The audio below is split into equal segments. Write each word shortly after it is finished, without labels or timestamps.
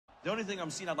The only thing I'm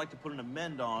seeing I'd like to put an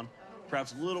amend on,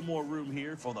 perhaps a little more room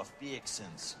here for the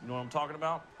fixins. You know what I'm talking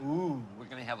about? Ooh, we're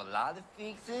gonna have a lot of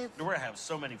fixins? We're gonna have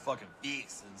so many fucking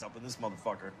fixins up in this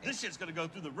motherfucker. This shit's gonna go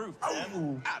through the roof,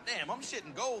 man. God damn, I'm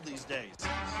shitting gold these days.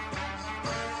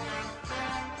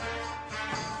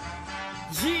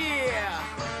 Yeah!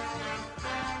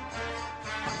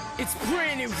 It's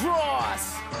Brandon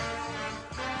Ross.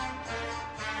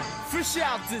 Fresh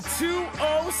out to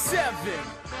 207.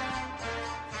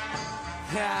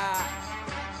 Ha.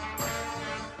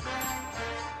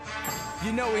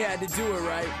 You know we had to do it,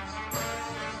 right?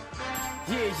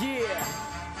 Yeah, yeah.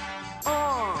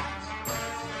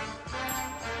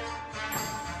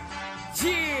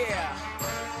 Yeah.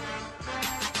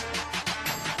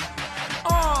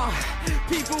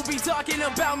 People be talking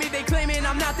about me, they claiming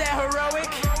I'm not that heroic.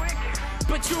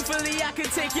 But truthfully, I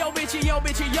could take yo bitch and yo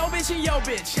bitch and yo bitch and yo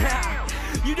bitch.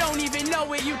 You don't even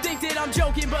know it, you think that I'm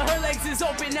joking, but her legs is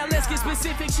open. Now let's get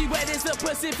specific, she wet as the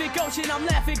Pacific Ocean. I'm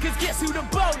laughing, cause guess who the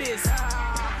boat is?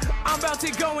 I'm about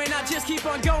to go and I just keep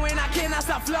on going, I cannot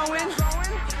stop flowing.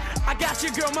 I got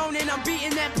your girl moaning, I'm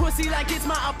beating that pussy like it's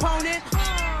my opponent.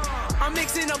 I'm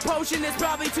mixing a potion that's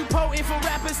probably too potent for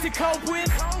rappers to cope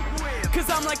with. Cause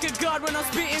I'm like a god when I'm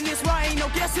spitting this, why ain't no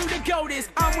guess who the GOAT is?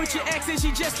 I'm with your ex and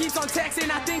she just keeps on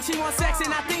texting. I think she wants sex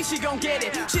and I think she gon' get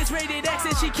it. Shit's rated X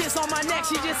and she kiss on my neck.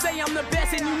 She just say I'm the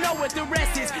best and you know what the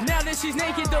rest is. Now that she's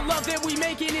naked, the love that we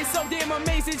making is so damn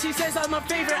amazing. She says I'm her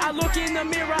favorite. I look in the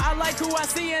mirror, I like who I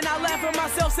see, and I laugh at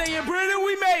myself saying, Brandon,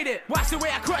 we made it. Watch the way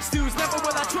I crush dudes, never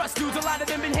will I trust dudes. A lot of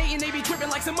them been hating, they be tripping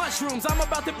like some mushrooms. I'm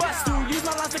about to bust through, use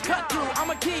my lines to cut through. I'm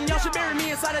a king, y'all should bury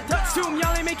me inside a touch tomb.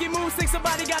 Y'all ain't making moves, think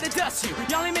somebody gotta dust you.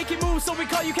 Y'all ain't making moves, so we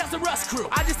call you Cast the Rust Crew.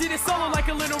 I just did it solo like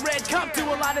a little red cup do.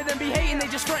 A lot of them be hating, they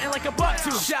just frontin' like a buck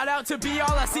too. Shout out to be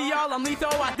all I see y'all, I'm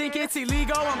lethal, I think it's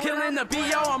illegal. I'm killing the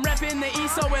B.O., I'm reppin' the E,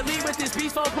 so elite with this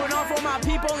beast flow put on for my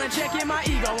people and checking my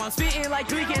ego. I'm spitting like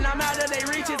Greek and I'm out of they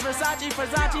reaches.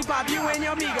 Versace, pop you and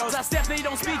your amigos. I step, they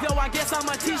don't speak though, I guess I'm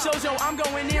a T-show. Yo, I'm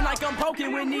going in like I'm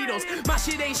poking with needles. My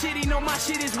shit ain't shitty, no, my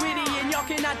shit is witty, and y'all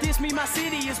cannot diss me, my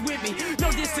city is with me. No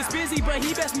diss is busy, but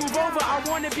he best move over. I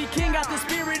wanna be king, got the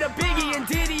spirit of Biggie and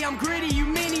Diddy. I'm gritty, you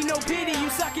meanie, no pity. You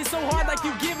suck it so hard like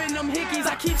you giving them hickeys.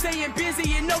 I keep saying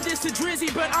busy and no diss to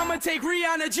Drizzy, but I'ma take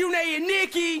Rihanna, Janae, and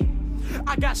Nicki.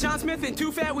 I got Sean Smith and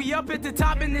Too Fat, we up at the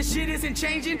top and this shit isn't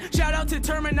changing. Shout out to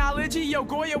terminology, yo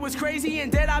Goya was crazy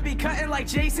and dead I be cutting like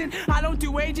Jason. I don't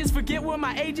do ages, forget what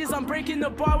my age is. I'm breaking the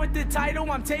bar with the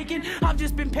title I'm taking. I've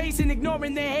just been pacing,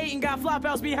 ignoring their hating. Got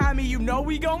Flophouse behind me, you know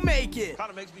we gon' make it.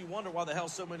 Kinda makes me wonder why the hell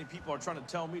so many people are trying to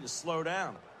tell me to slow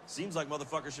down. Seems like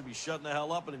motherfuckers should be shutting the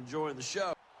hell up and enjoying the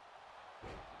show.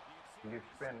 You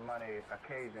spend money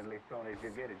occasionally, soon as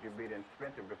you get it. You be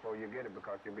expensive before you get it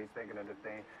because you be thinking of the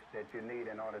things that you need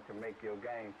in order to make your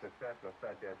game successful,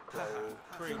 such as clothes,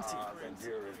 cars, and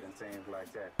jewelry and things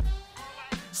like that.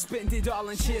 Spend it all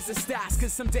in shares of stocks,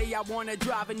 cause someday I wanna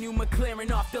drive a new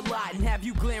McLaren off the lot and have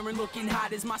you glaring, looking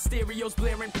hot as my stereo's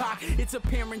blaring pop. It's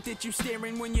apparent that you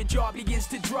staring when your jaw begins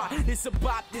to drop. It's a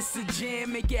bop, this a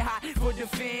jam, make it hot for the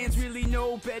fans. Really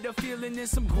no better feeling than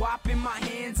some guap in my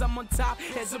hands. I'm on top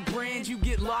as a brand, you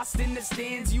get lost in the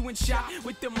stands. You in shop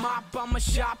with the mop, I'm a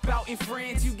shop out in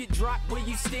France. You get dropped where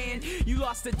you stand, you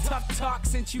lost the tough talk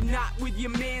since you not with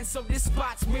your man. So this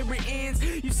spot's where it ends.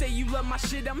 You say you love my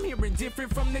shit, I'm hearing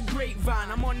different from the grapevine.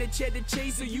 I'm on the cheddar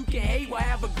chase so you can hate, we'll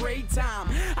have a great time.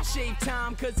 I shave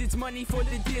time cause it's money for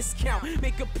the discount.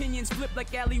 Make opinions flip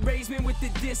like Ali Raisman with the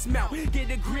dismount.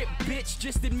 Get a grip, bitch,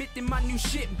 just admit that my new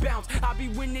shit bounce. I'll be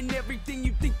winning everything,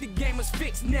 you think the game was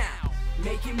fixed now.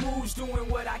 Making moves, doing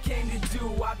what I came to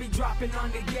do. I be dropping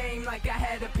on the game like I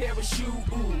had a parachute.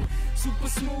 Ooh, super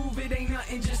smooth, it ain't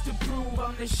nothing just to prove.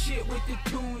 I'm the shit with the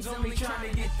tunes, only trying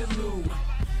to get the loot.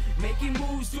 Making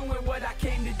moves, doing what I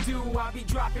came to do. I be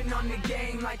dropping on the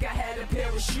game like I had a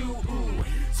parachute. Ooh,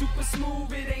 super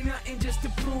smooth, it ain't nothing just to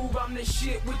prove. I'm the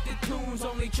shit with the tunes,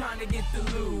 only trying to get the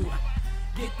loot.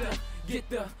 Get the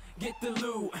loot. Get the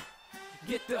loot.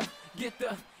 Get the loot.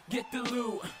 Get the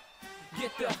loot.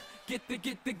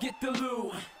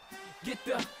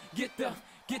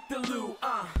 Get the loot,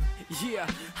 yeah,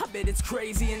 I bet it's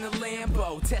crazy in the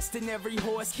Lambo. Testing every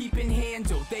horse, keeping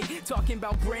handle. They talking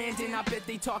about Brandon, I bet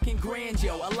they talking grand,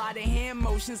 yo. A lot of hand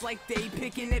motions like they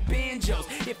picking at banjos.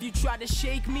 If you try to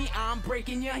shake me, I'm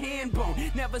breaking your hand bone.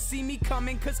 Never see me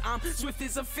coming cause I'm swift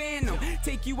as a phantom.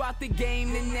 Take you out the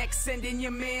game, the next sending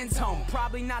your man's home.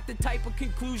 Probably not the type of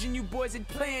conclusion you boys had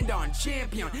planned on.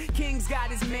 Champion, King's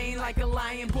got his mane like a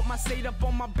lion. Put my state up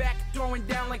on my back, throwing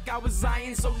down like I was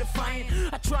Zion, so defiant.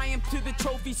 I triumph to the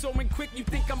trophy so soaring quick, you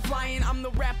think I'm flying. I'm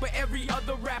the rapper, every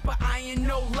other rapper, I ain't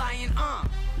no lying.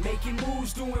 Making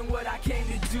moves, doing what I came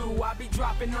to do. I be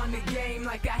dropping on the game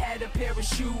like I had a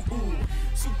parachute. Ooh,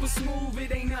 super smooth,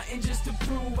 it ain't nothing just to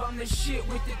prove. I'm the shit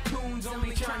with the tunes,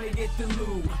 only trying to get the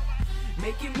loot.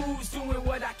 Making moves, doing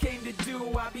what I came to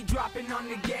do. I be dropping on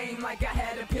the game like I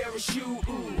had a parachute.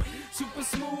 Ooh, super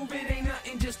smooth, it ain't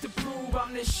nothing just to prove.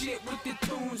 I'm the shit with the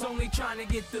tunes, only trying to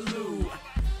get the loot.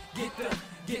 Get the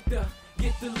loot.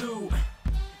 Get the loot.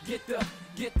 Get the loot.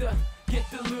 Get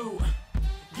the loot.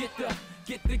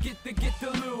 Get the loot. Get the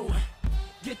loot.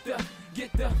 Get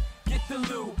the loot. Get the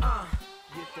loot.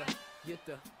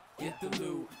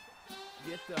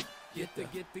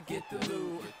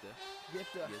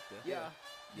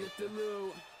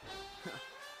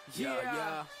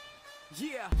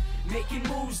 Yeah, making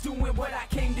moves, doing what I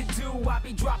came to do. I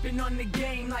be dropping on the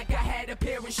game like I had a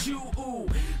parachute. Ooh,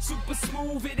 super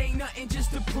smooth, it ain't nothing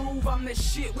just to prove. I'm the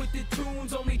shit with the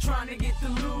tunes, only trying to get the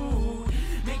loot.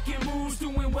 Making moves,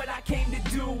 doing what I came to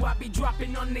do. I be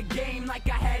dropping on the game like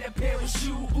I had a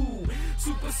parachute. Ooh,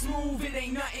 super smooth, it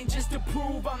ain't nothing just to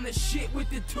prove. I'm the shit with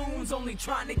the tunes, only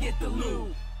trying to get the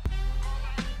loot.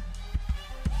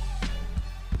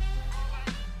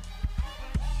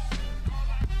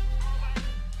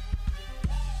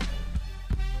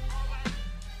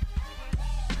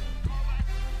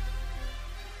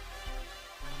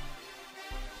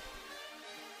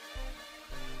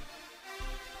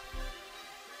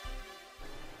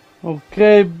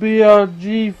 Okay,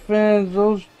 BRG fans,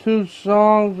 those two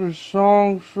songs are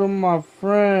songs from my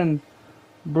friend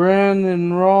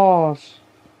Brandon Ross.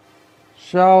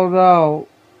 Shout out.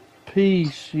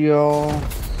 Peace, y'all.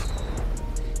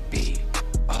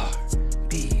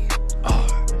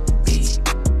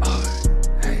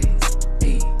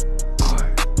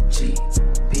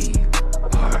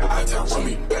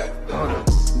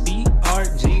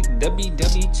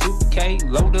 WWE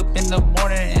 2k, load up in the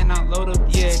morning and I load up,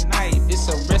 yeah, at night. It's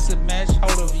a wrestling match,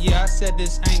 hold up, yeah, I said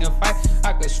this ain't a fight.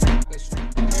 I could stream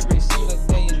every single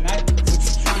day and night. What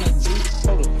you tryna do?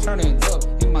 Hold up, turn it up.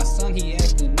 And my son, he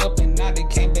acting up, and now they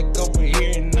came back over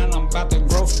here, and now I'm about to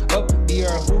grow up.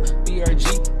 BR who?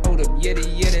 BRG, hold up, yeah,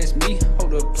 that's me.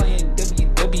 Hold up, playing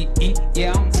WWE,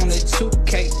 yeah, I'm on the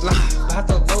 2k line. About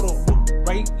to load up,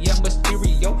 right? Yeah,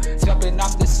 Mysterio, jumping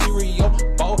off the cereal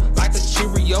bowl like a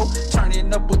Cheerio,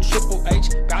 turning up with Triple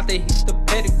H, about to hit the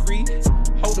pedigree.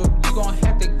 Hold up, you gon'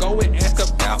 have to go and ask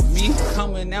about me.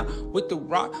 Coming out with the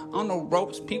rock on the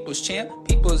ropes, people's champ,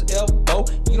 people's elbow.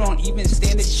 You don't even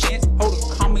stand a chance. Hold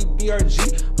up, call me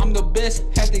BRG, I'm the best,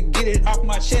 had to get it off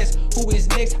my chest. Who is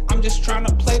next? I'm just trying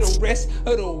to play the rest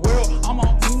of the world. I'm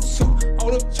on YouTube,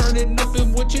 hold up, turning up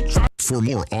and what you trying. For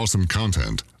more awesome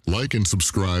content, like and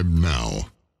subscribe now.